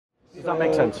Does that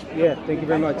make sense? Yeah, thank you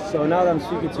very much. So now that I'm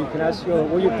speaking to you, can I ask you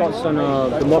what are your thoughts on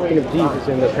the mocking of Jesus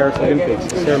in the Paris Olympics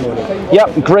ceremony? Yeah,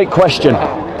 great question.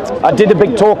 I did a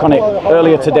big talk on it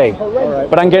earlier today,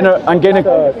 but I'm gonna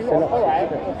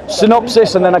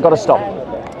synopsis and then I got to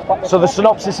stop. So the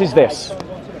synopsis is this: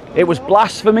 it was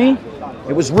blasphemy,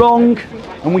 it was wrong,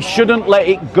 and we shouldn't let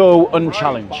it go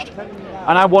unchallenged.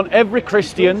 And I want every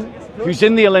Christian who's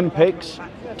in the Olympics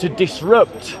to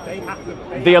disrupt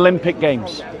the Olympic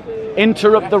Games,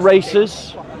 interrupt the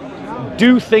races,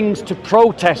 do things to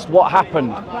protest what happened,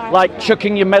 like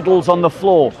chucking your medals on the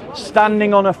floor,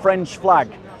 standing on a French flag,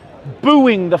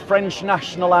 booing the French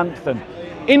national anthem,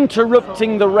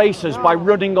 interrupting the races by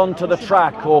running onto the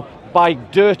track or by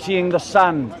dirtying the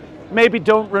sand. Maybe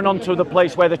don't run onto the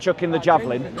place where they're chucking the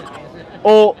javelin,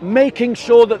 or making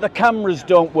sure that the cameras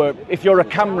don't work if you're a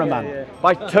cameraman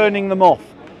by turning them off,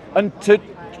 and to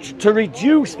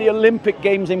reduce the Olympic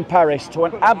Games in Paris to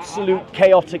an absolute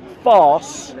chaotic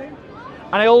farce.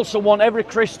 And I also want every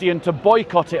Christian to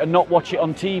boycott it and not watch it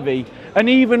on TV, and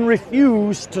even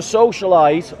refuse to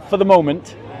socialise for the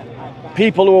moment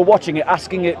people who are watching it,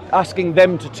 asking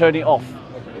them to turn it off,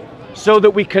 so that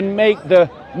we can make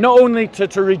not only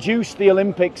to reduce the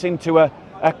Olympics into a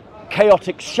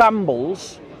chaotic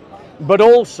shambles, but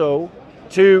also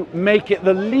to make it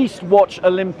the least watched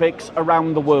Olympics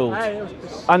around the world.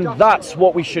 And that's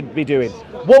what we should be doing.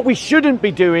 What we shouldn't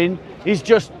be doing is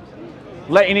just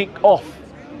letting it off,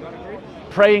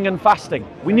 praying and fasting.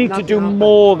 We need to do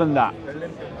more than that,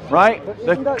 right?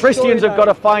 The Christians have got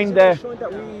to find their...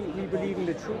 We believe in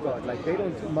the true God. Like, they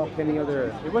don't mock any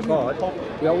other God.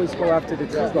 They always go after the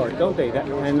true God, don't they?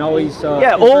 And always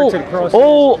yeah,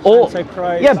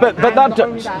 yeah, but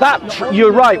that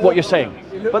you're right what you're saying.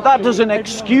 But that doesn't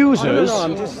excuse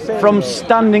us from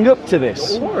standing up to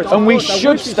this, and we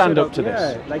should stand up to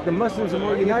this. Like the Muslims are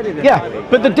more united. Yeah,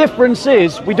 but the difference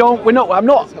is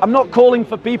I'm not calling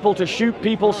for people to shoot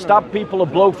people, stab people, or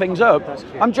blow things up.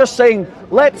 I'm just saying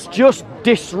let's just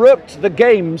disrupt the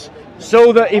games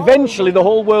so that eventually the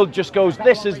whole world just goes,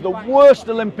 this is the worst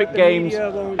Olympic Games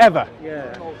ever.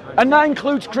 And that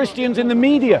includes Christians in the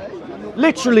media.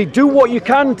 Literally, do what you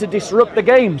can to disrupt the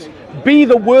games. Be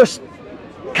the worst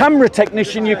camera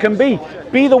technician you can be.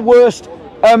 Be the worst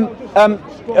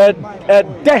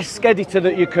desk editor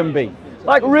that you can be.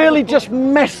 Like, really just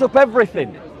mess up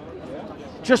everything.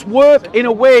 Just work in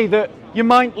a way that you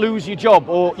might lose your job,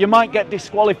 or you might get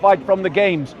disqualified from the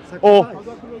games, or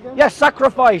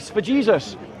sacrifice for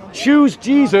Jesus. Choose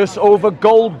Jesus over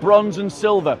gold, bronze and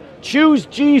silver. Choose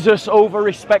Jesus over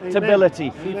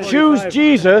respectability. Choose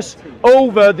Jesus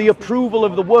over the approval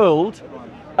of the world,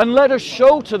 and let us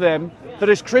show to them that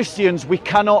as Christians we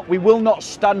will not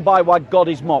stand by while God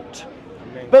is mocked.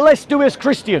 But let's do it as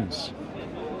Christians.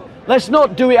 Let's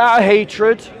not do it out of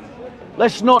hatred.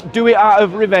 Let's not do it out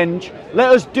of revenge.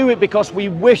 Let us do it because we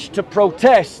wish to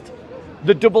protest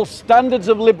the double standards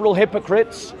of liberal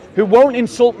hypocrites who won't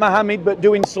insult Muhammad but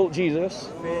do insult Jesus.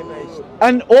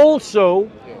 And also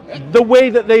the way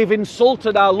that they've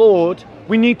insulted our Lord.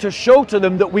 We need to show to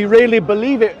them that we really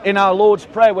believe it in our Lord's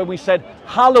Prayer when we said,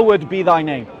 hallowed be thy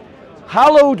name.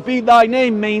 Hallowed be thy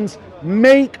name means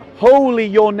make holy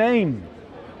your name,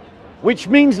 which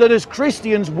means that as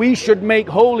Christians we should make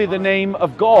holy the name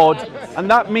of God, and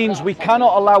that means we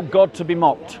cannot allow God to be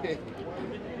mocked.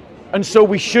 And so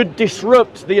we should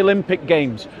disrupt the Olympic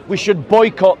Games. We should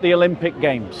boycott the Olympic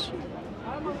Games.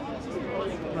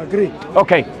 Agree.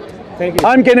 Okay. Thank you.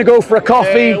 I'm going to go for a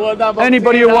coffee.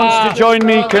 Anybody who wants to join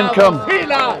me can come.